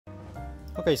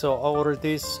Okay, so I ordered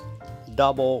these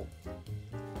double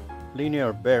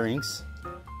linear bearings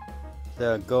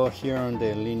that go here on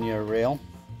the linear rail,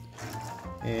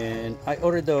 and I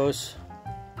ordered those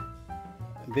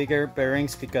bigger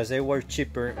bearings because they were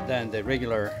cheaper than the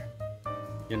regular,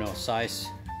 size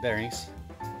bearings.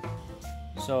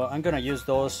 So I'm gonna use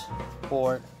those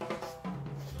for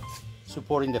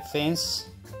supporting the fence.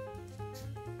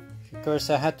 Of course,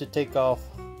 I had to take off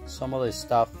some of the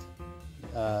stuff,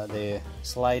 the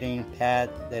sliding pad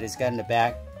that is got in the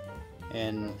back,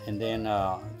 and then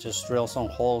just drill some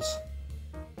holes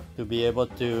to be able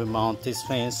to mount this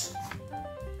fence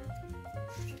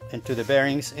into the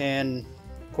bearings, and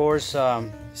of course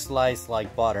slides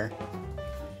like butter.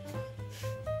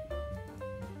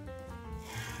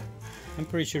 I'm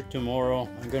pretty sure tomorrow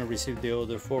I'm gonna receive the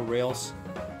other 4 rails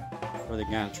for the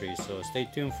gantry, so stay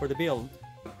tuned for the build.